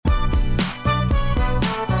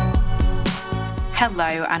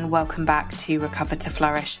Hello and welcome back to Recover to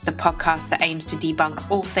Flourish, the podcast that aims to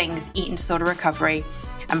debunk all things eating disorder recovery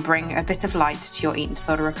and bring a bit of light to your eating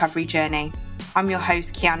disorder recovery journey. I'm your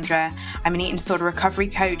host, Keandra. I'm an eating disorder recovery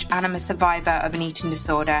coach and I'm a survivor of an eating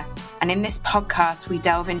disorder. And in this podcast, we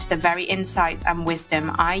delve into the very insights and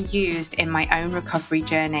wisdom I used in my own recovery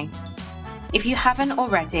journey. If you haven't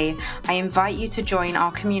already, I invite you to join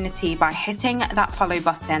our community by hitting that follow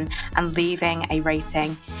button and leaving a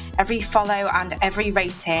rating. Every follow and every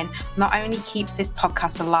rating not only keeps this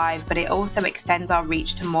podcast alive, but it also extends our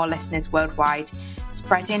reach to more listeners worldwide,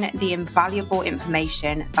 spreading the invaluable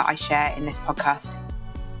information that I share in this podcast.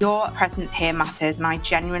 Your presence here matters, and I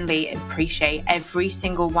genuinely appreciate every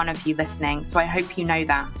single one of you listening, so I hope you know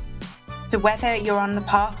that. So whether you're on the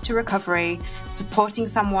path to recovery, supporting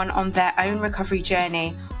someone on their own recovery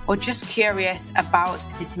journey, or just curious about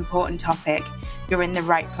this important topic, you're in the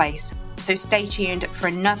right place. So stay tuned for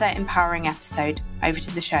another empowering episode. Over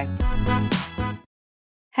to the show.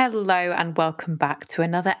 Hello and welcome back to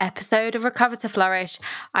another episode of Recover to Flourish.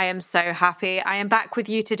 I am so happy I am back with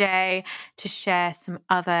you today to share some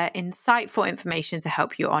other insightful information to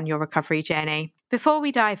help you on your recovery journey. Before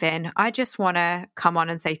we dive in, I just want to come on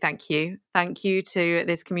and say thank you. Thank you to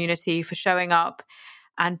this community for showing up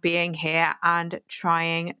and being here and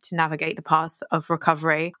trying to navigate the path of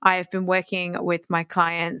recovery. I have been working with my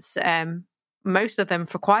clients, most of them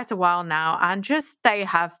for quite a while now, and they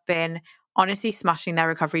have been honestly smashing their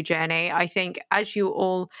recovery journey. I think, as you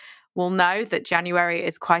all will know, that January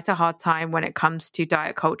is quite a hard time when it comes to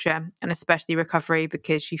diet culture and especially recovery,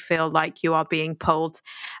 because you feel like you are being pulled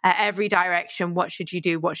every direction. What should you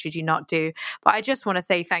do? What should you not do? But I just want to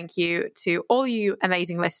say thank you to all you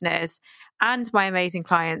amazing listeners and my amazing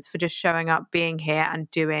clients for just showing up, being here and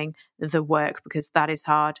doing the work, because that is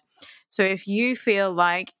hard. So if you feel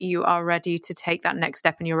like you are ready to take that next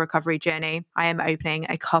step in your recovery journey, I am opening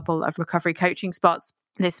a couple of recovery coaching spots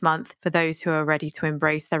this month for those who are ready to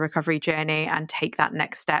embrace their recovery journey and take that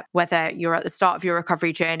next step. Whether you're at the start of your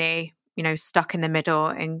recovery journey, stuck in the middle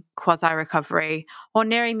in quasi-recovery, or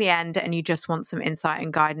nearing the end and you just want some insight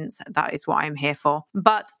and guidance, that is what I'm here for.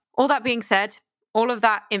 But all that being said, all of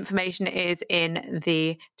that information is in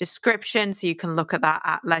the description, so you can look at that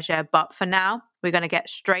at leisure. But for now, we're going to get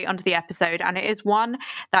straight onto the episode, and it is one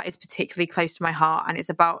that is particularly close to my heart, and it's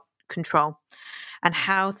about control and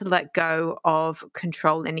how to let go of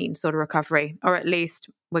control in eating disorder recovery, or at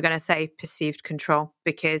least we're going to say perceived control,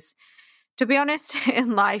 because to be honest,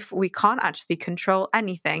 in life, we can't actually control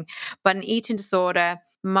anything, but an eating disorder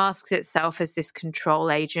masks itself as this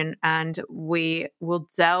control agent, and we will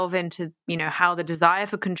delve into, how the desire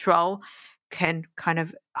for control can kind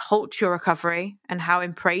of halt your recovery, and how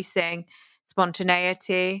embracing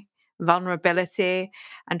spontaneity, vulnerability,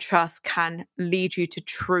 and trust can lead you to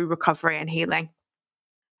true recovery and healing.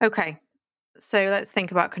 Okay. So let's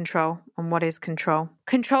think about control and what is control.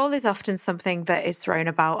 Control is often something that is thrown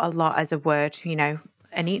about a lot as a word.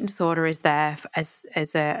 An eating disorder is there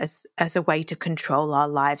as a way to control our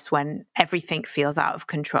lives when everything feels out of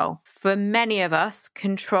control. For many of us,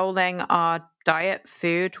 controlling our diet,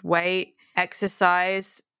 food, weight,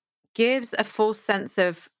 exercise gives a false sense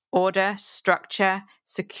of order, structure,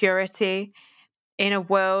 security in a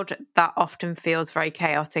world that often feels very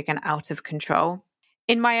chaotic and out of control.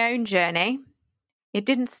 In my own journey, it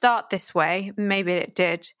didn't start this way. Maybe it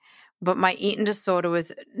did, but my eating disorder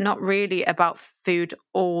was not really about food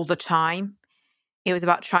all the time. It was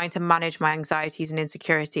about trying to manage my anxieties and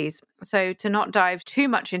insecurities. So to not dive too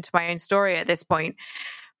much into my own story at this point,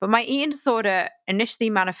 but my eating disorder initially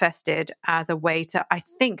manifested as a way to, I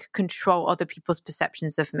think, control other people's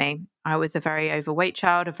perceptions of me. I was a very overweight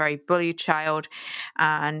child, a very bullied child,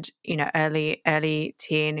 and, early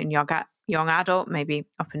teen and young adult, maybe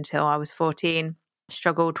up until I was 14,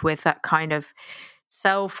 struggled with that kind of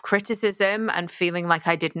self-criticism and feeling like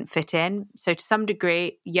I didn't fit in. So to some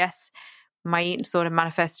degree, yes, my eating disorder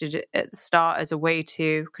manifested at the start as a way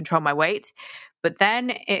to control my weight, but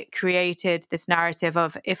then it created this narrative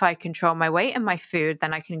of, if I control my weight and my food,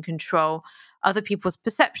 then I can control other people's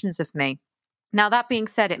perceptions of me. Now, that being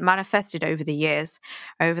said, it manifested over the years,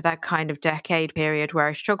 over that kind of decade period where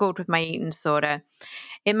I struggled with my eating disorder.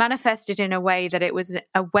 It manifested in a way that it was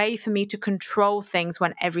a way for me to control things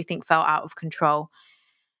when everything felt out of control.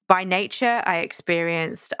 By nature, I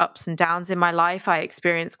experienced ups and downs in my life. I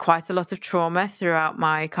experienced quite a lot of trauma throughout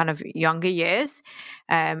my kind of younger years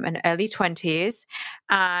and early 20s.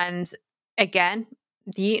 And again,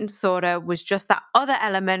 the eating disorder was just that other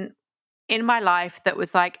element in my life that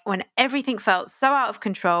was like, when everything felt so out of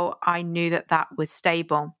control, I knew that that was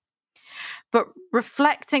stable. But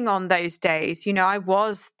reflecting on those days, I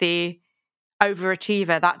was the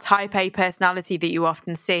overachiever, that type A personality that you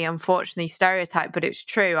often see, unfortunately stereotyped, but it's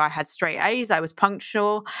true. I had straight A's, I was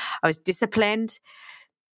punctual, I was disciplined.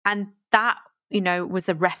 And that, was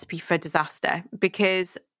a recipe for disaster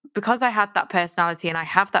because I had that personality and I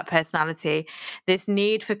have that personality, this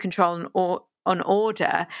need for control and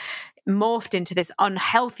order morphed into this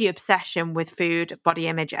unhealthy obsession with food, body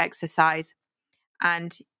image, exercise.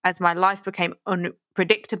 And as my life became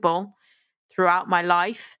unpredictable throughout my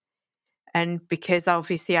life, and because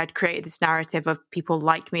obviously I'd created this narrative of people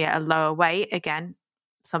like me at a lower weight, again,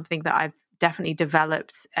 something that I've definitely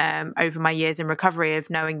developed over my years in recovery of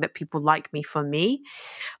knowing that people like me for me.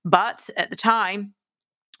 But at the time,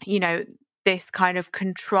 this kind of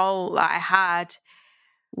control that I had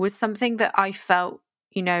was something that I felt,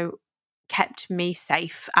 kept me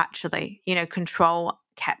safe, actually. Control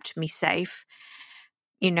kept me safe.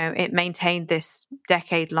 It maintained this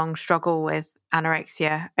decade-long struggle with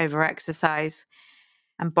anorexia, over-exercise,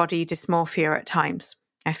 and body dysmorphia at times.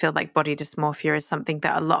 I feel like body dysmorphia is something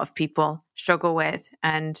that a lot of people struggle with,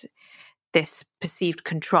 and this perceived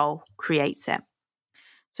control creates it.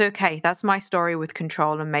 So, okay, that's my story with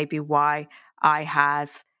control and maybe why I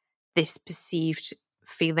have this perceived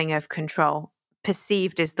feeling of control.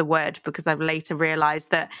 Perceived is the word because I've later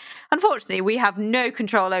realized that, unfortunately, we have no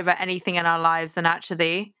control over anything in our lives. And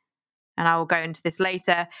actually, and I will go into this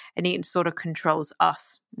later, an eating disorder controls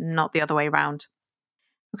us, not the other way around.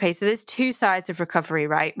 Okay, so there's two sides of recovery,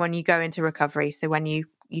 right? When you go into recovery. So when you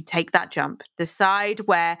take that jump, the side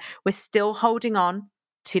where we're still holding on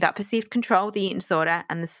to that perceived control, the eating disorder,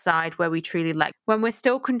 and the side where we truly let. When we're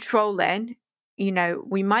still controlling,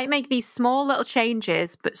 we might make these small little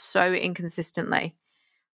changes, but so inconsistently.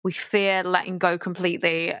 We fear letting go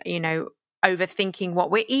completely, overthinking what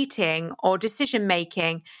we're eating or decision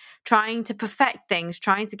making, trying to perfect things,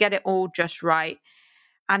 trying to get it all just right.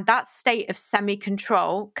 And that state of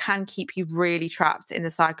semi-control can keep you really trapped in the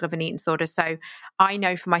cycle of an eating disorder. So I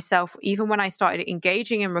know for myself, even when I started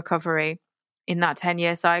engaging in recovery in that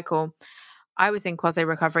 10-year cycle, I was in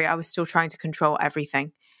quasi-recovery. I was still trying to control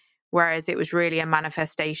everything, whereas it was really a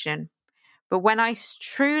manifestation. But when I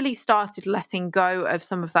truly started letting go of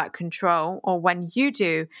some of that control, or when you do,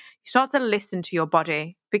 you start to listen to your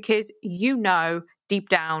body because deep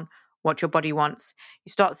down what your body wants.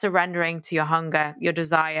 You start surrendering to your hunger, your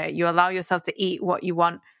desire. You allow yourself to eat what you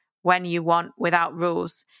want, when you want, without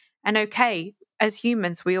rules. And okay, as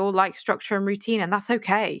humans, we all like structure and routine, and that's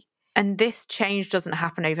okay. And this change doesn't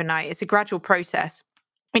happen overnight. It's a gradual process.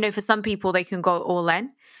 For some people, they can go all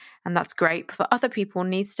in, and that's great. But for other people,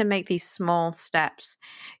 needs to make these small steps,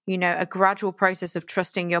 a gradual process of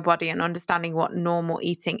trusting your body and understanding what normal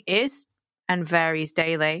eating is and varies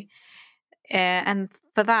daily. And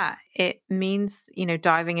for that, it means,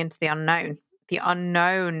 diving into the unknown. The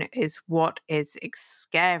unknown is what is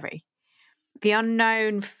scary. The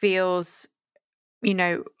unknown feels,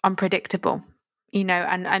 unpredictable,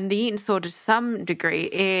 and the eating disorder to some degree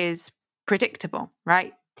is predictable,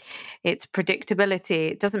 right? It's predictability.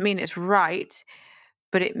 It doesn't mean it's right,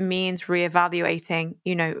 but it means reevaluating,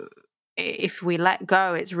 if we let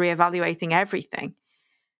go, it's reevaluating everything.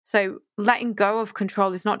 So letting go of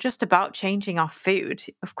control is not just about changing our food.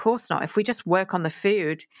 Of course not. If we just work on the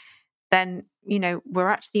food, then, we're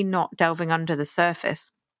actually not delving under the surface.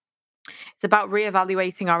 It's about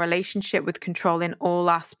reevaluating our relationship with control in all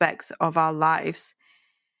aspects of our lives.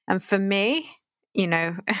 And for me,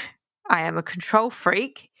 I am a control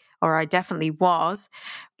freak, or I definitely was.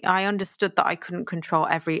 I understood that I couldn't control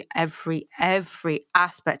every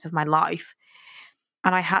aspect of my life.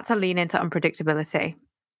 And I had to lean into unpredictability.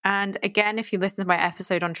 And again, if you listen to my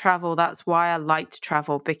episode on travel, that's why I like to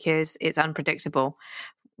travel, because it's unpredictable.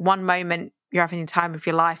 One moment you're having the time of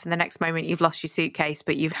your life, and the next moment you've lost your suitcase,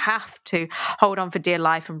 but you have to hold on for dear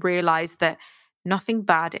life and realize that nothing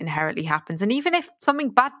bad inherently happens. And even if something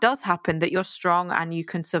bad does happen, that you're strong and you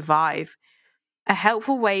can survive. A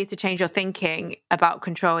helpful way to change your thinking about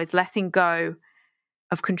control is letting go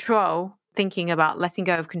of control. Thinking about letting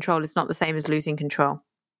go of control is not the same as losing control.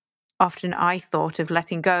 Often I thought of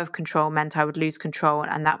letting go of control meant I would lose control,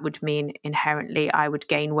 and that would mean inherently I would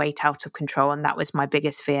gain weight out of control, and that was my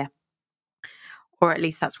biggest fear. Or at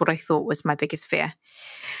least that's what I thought was my biggest fear.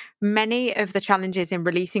 Many of the challenges in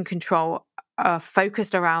releasing control are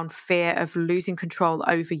focused around fear of losing control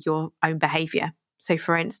over your own behavior. So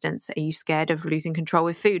for instance, are you scared of losing control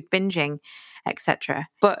with food, binging, etc.?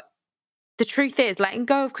 But the truth is, letting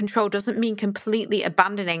go of control doesn't mean completely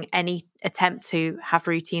abandoning any attempt to have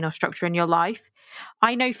routine or structure in your life.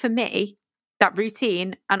 I know for me that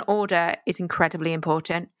routine and order is incredibly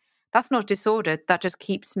important. That's not disordered. That just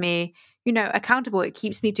keeps me, accountable. It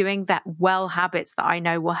keeps me doing that well habits that I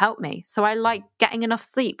know will help me. So I like getting enough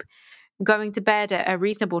sleep, going to bed at a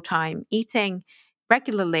reasonable time, eating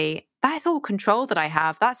regularly. That's all control that I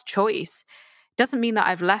have. That's choice. Doesn't mean that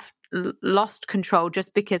I've lost control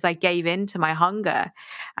just because I gave in to my hunger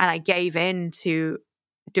and I gave in to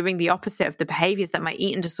doing the opposite of the behaviors that my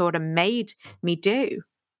eating disorder made me do.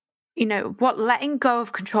 What letting go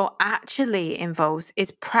of control actually involves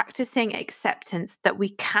is practicing acceptance that we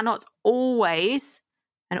cannot always,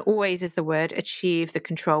 and always is the word, achieve the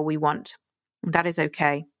control we want. And that is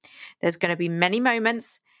okay. There's going to be many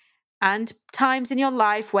moments and times in your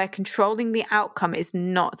life where controlling the outcome is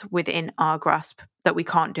not within our grasp, that we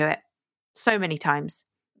can't do it. So many times.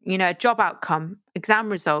 A job outcome, exam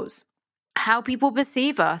results, how people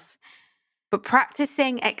perceive us. But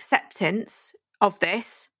practicing acceptance of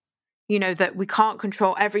this, that we can't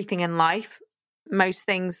control everything in life, most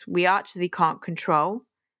things we actually can't control,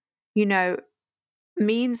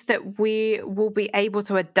 means that we will be able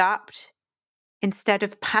to adapt instead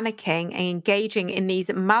of panicking and engaging in these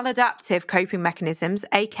maladaptive coping mechanisms,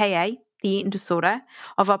 aka the eating disorder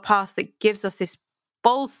of our past, that gives us this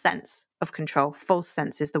false sense of control. False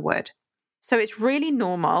sense is the word. So it's really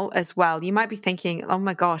normal as well. You might be thinking, oh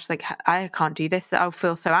my gosh, I can't do this. I'll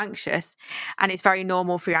feel so anxious. And it's very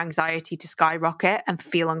normal for your anxiety to skyrocket and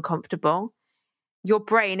feel uncomfortable. Your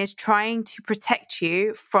brain is trying to protect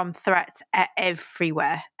you from threats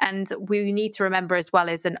everywhere. And we need to remember as well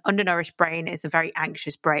is an undernourished brain is a very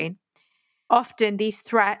anxious brain. Often these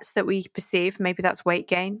threats that we perceive, maybe that's weight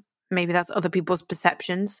gain, maybe that's other people's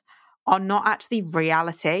perceptions, are not actually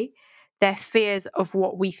reality. They're fears of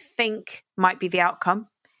what we think might be the outcome.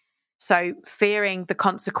 So fearing the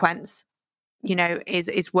consequence,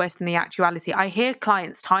 is worse than the actuality. I hear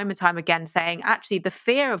clients time and time again saying, actually, the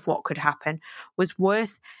fear of what could happen was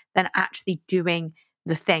worse than actually doing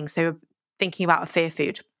the thing. So thinking about a fear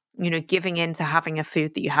food, giving in to having a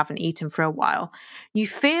food that you haven't eaten for a while. You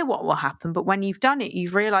fear what will happen, but when you've done it,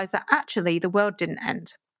 you've realized that actually the world didn't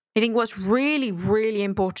end. I think what's really, really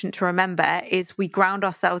important to remember is we ground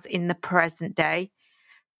ourselves in the present day,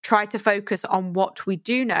 try to focus on what we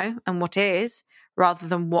do know and what is, rather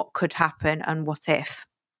than what could happen and what if.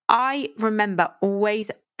 I remember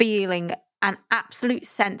always feeling an absolute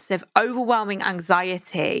sense of overwhelming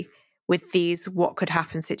anxiety with these what could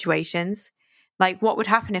happen situations. Like, what would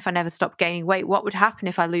happen if I never stopped gaining weight? What would happen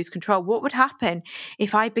if I lose control? What would happen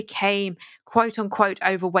if I became quote unquote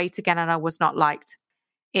overweight again and I was not liked?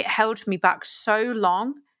 It held me back so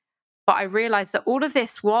long, but I realized that all of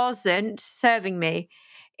this wasn't serving me.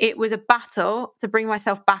 It was a battle to bring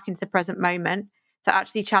myself back into the present moment, to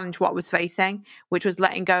actually challenge what I was facing, which was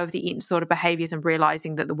letting go of the eating disorder behaviors and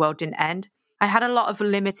realizing that the world didn't end. I had a lot of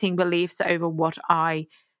limiting beliefs over what I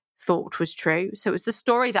thought was true. So it was the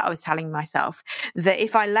story that I was telling myself that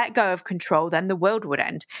if I let go of control, then the world would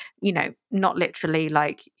end. Not literally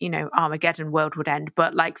Armageddon world would end,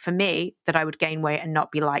 but like for me, that I would gain weight and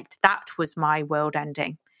not be liked. That was my world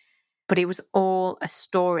ending. But it was all a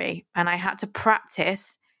story. And I had to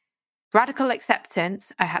practice radical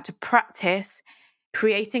acceptance. I had to practice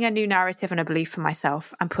creating a new narrative and a belief for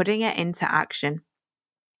myself and putting it into action.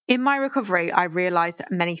 In my recovery, I realized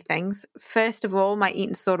many things. First of all, my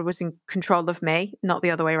eating disorder was in control of me, not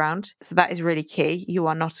the other way around. So that is really key. You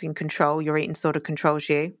are not in control. Your eating disorder controls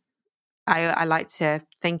you. I like to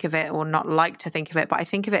think of it, or not like to think of it, but I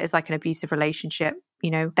think of it as like an abusive relationship.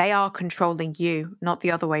 They are controlling you, not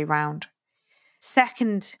the other way around.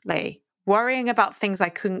 Secondly, worrying about things I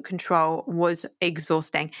couldn't control was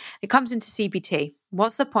exhausting. It comes into CBT.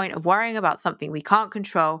 What's the point of worrying about something we can't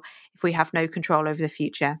control if we have no control over the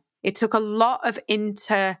future? It took a lot of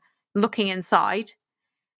looking inside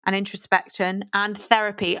and introspection and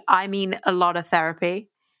therapy. I mean, a lot of therapy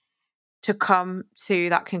to come to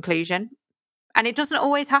that conclusion. And it doesn't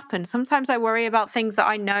always happen. Sometimes I worry about things that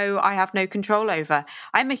I know I have no control over.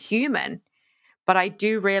 I'm a human. But I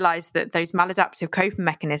do realize that those maladaptive coping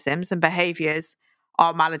mechanisms and behaviors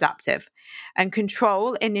are maladaptive. And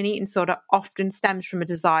control in an eating disorder often stems from a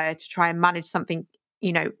desire to try and manage something,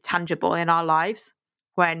 tangible in our lives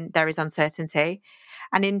when there is uncertainty.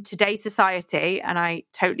 And in today's society, and I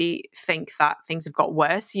totally think that things have got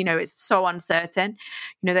worse, it's so uncertain.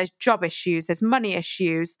 There's job issues, there's money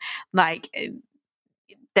issues,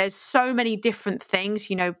 there's so many different things,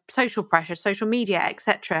 social pressure, social media,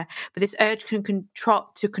 etc. But this urge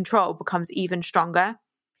to control becomes even stronger.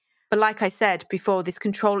 But like I said before, this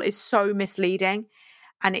control is so misleading,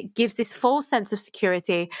 and it gives this false sense of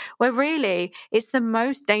security where really it's the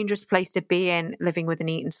most dangerous place to be in living with an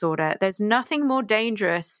eating disorder. There's nothing more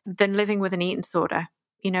dangerous than living with an eating disorder.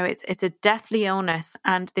 It's a deathly illness,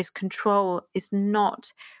 and this control is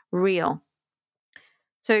not real.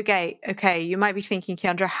 So, okay, you might be thinking,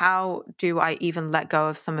 Kiandra, how do I even let go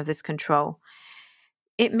of some of this control?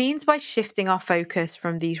 It means by shifting our focus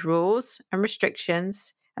from these rules and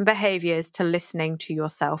restrictions and behaviors to listening to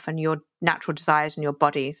yourself and your natural desires and your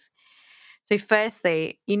bodies. So,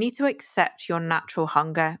 firstly, you need to accept your natural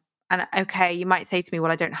hunger. And okay, you might say to me,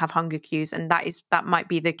 well, I don't have hunger cues. And that might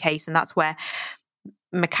be the case. And that's where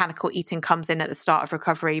mechanical eating comes in at the start of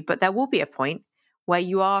recovery. But there will be a point where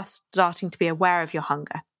you are starting to be aware of your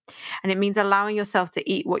hunger. And it means allowing yourself to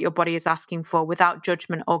eat what your body is asking for without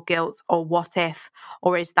judgment or guilt or what if,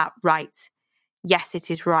 or is that right? Yes, it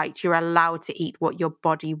is right. You're allowed to eat what your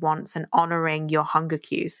body wants and honoring your hunger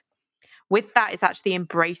cues. With that is actually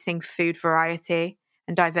embracing food variety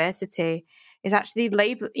and diversity, is actually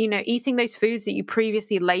eating those foods that you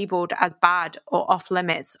previously labeled as bad or off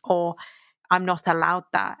limits or I'm not allowed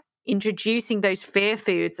that. Introducing those fear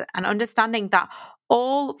foods and understanding that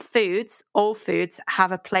all foods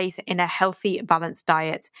have a place in a healthy, balanced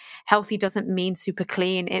diet. Healthy doesn't mean super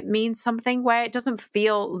clean. It means something where it doesn't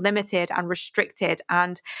feel limited and restricted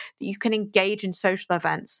and you can engage in social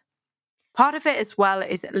events. Part of it as well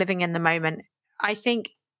is living in the moment. I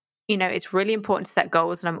think, it's really important to set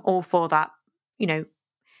goals, and I'm all for that.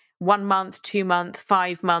 1 month, 2 month,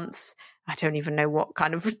 5 months. I don't even know what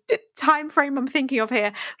kind of time frame I'm thinking of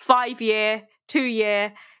here. 5 year, 2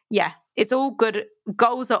 year. Yeah, it's all good.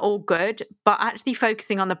 Goals are all good, but actually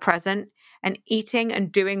focusing on the present and eating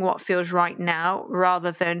and doing what feels right now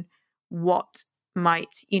rather than what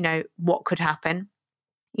what could happen.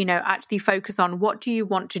 Actually focus on what do you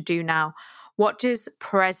want to do now? What does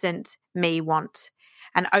present me want?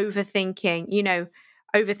 And overthinking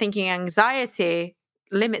anxiety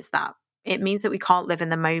limits that. It means that we can't live in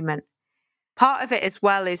the moment. Part of it as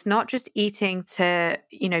well is not just eating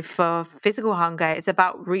for physical hunger. It's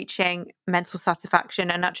about reaching mental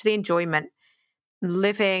satisfaction and actually enjoyment.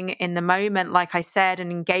 Living in the moment, like I said,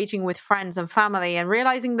 and engaging with friends and family and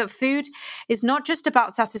realizing that food is not just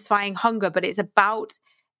about satisfying hunger, but it's about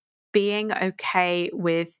being okay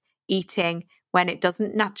with eating when it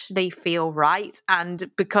doesn't naturally feel right. And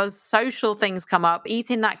because social things come up,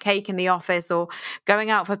 eating that cake in the office or going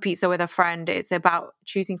out for pizza with a friend, it's about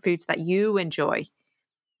choosing foods that you enjoy.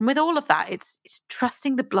 And with all of that, it's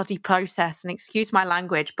trusting the bloody process, and excuse my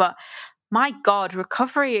language, but my God,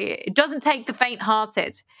 recovery, it doesn't take the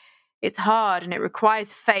faint-hearted. It's hard and it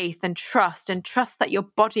requires faith and trust that your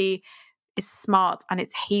body is smart and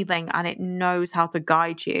it's healing and it knows how to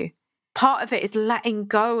guide you. Part of it is letting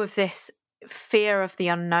go of this fear of the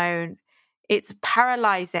unknown. It's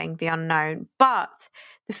paralyzing, the unknown, but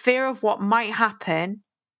the fear of what might happen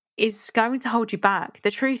is going to hold you back.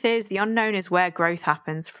 The truth is, the unknown is where growth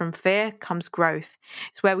happens. From fear comes growth.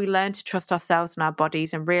 It's where we learn to trust ourselves and our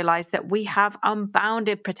bodies and realize that we have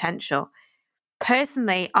unbounded potential.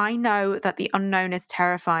 Personally, I know that the unknown is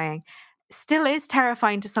terrifying. Still is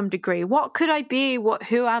terrifying to some degree. What could I be?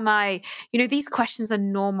 Who am I? These questions are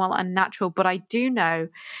normal and natural, but I do know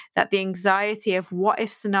that the anxiety of what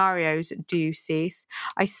if scenarios do cease.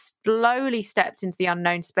 I slowly stepped into the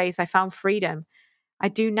unknown space. I found freedom. I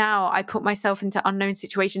do now. I put myself into unknown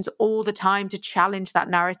situations all the time to challenge that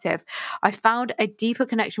narrative. I found a deeper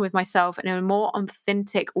connection with myself and a more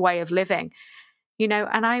authentic way of living,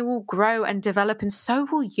 and I will grow and develop, and so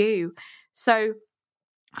will you. So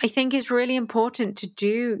I think it's really important to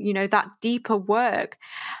do, that deeper work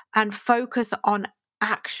and focus on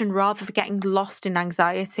action rather than getting lost in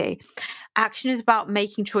anxiety. Action is about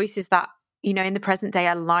making choices that, in the present day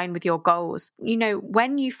align with your goals.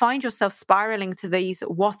 When you find yourself spiraling to these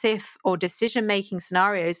what if or decision making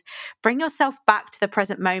scenarios, bring yourself back to the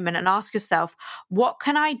present moment and ask yourself, what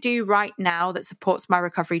can I do right now that supports my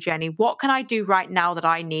recovery journey? What can I do right now that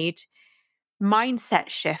I need? Mindset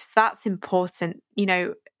shifts, that's important.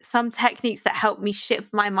 Some techniques that help me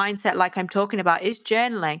shift my mindset, like I'm talking about, is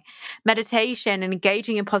journaling, meditation, and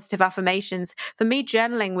engaging in positive affirmations. For me,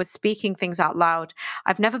 journaling was speaking things out loud.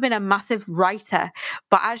 I've never been a massive writer,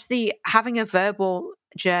 but actually having a verbal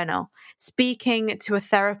journal, speaking to a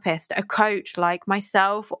therapist, a coach like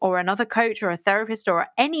myself, or another coach or a therapist or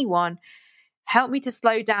anyone, helped me to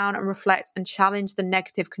slow down and reflect and challenge the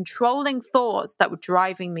negative, controlling thoughts that were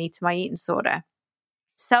driving me to my eating disorder.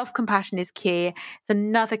 Self-compassion is key. It's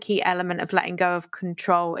another key element of letting go of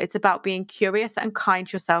control. It's about being curious and kind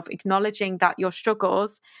to yourself, acknowledging that your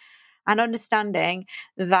struggles and understanding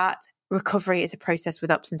that recovery is a process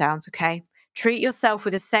with ups and downs, okay? Treat yourself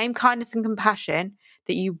with the same kindness and compassion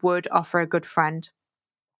that you would offer a good friend.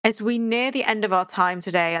 As we near the end of our time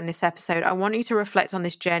today on this episode, I want you to reflect on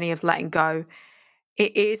this journey of letting go.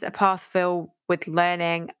 It is a path filled with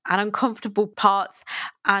learning and uncomfortable parts,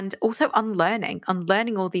 and also unlearning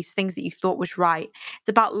all these things that you thought was right. It's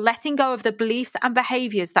about letting go of the beliefs and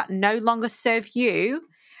behaviors that no longer serve you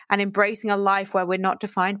and embracing a life where we're not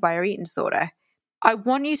defined by our eating disorder. I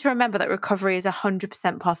want you to remember that recovery is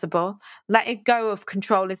 100% possible. Letting go of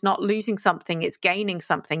control is not losing something, it's gaining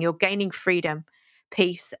something. You're gaining freedom,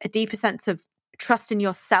 peace, a deeper sense of trust in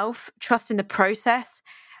yourself, trust in the process,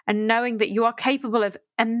 and knowing that you are capable of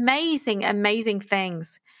amazing, amazing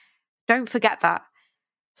things. Don't forget that.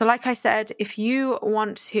 So like I said, if you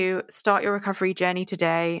want to start your recovery journey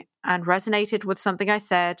today and resonated with something I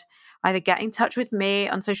said, either get in touch with me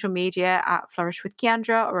on social media at Flourish with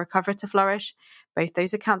Kiandra or Recover to Flourish. Both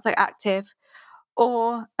those accounts are active.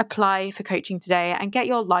 Or apply for coaching today and get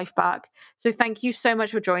your life back. So thank you so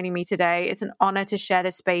much for joining me today. It's an honor to share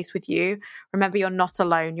this space with you. Remember, you're not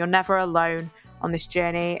alone. You're never alone on this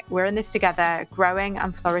journey. We're in this together, growing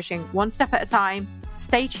and flourishing one step at a time.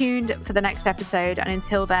 Stay tuned for the next episode. And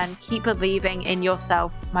until then, keep believing in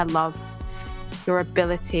yourself, my loves. Your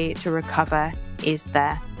ability to recover is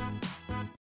there.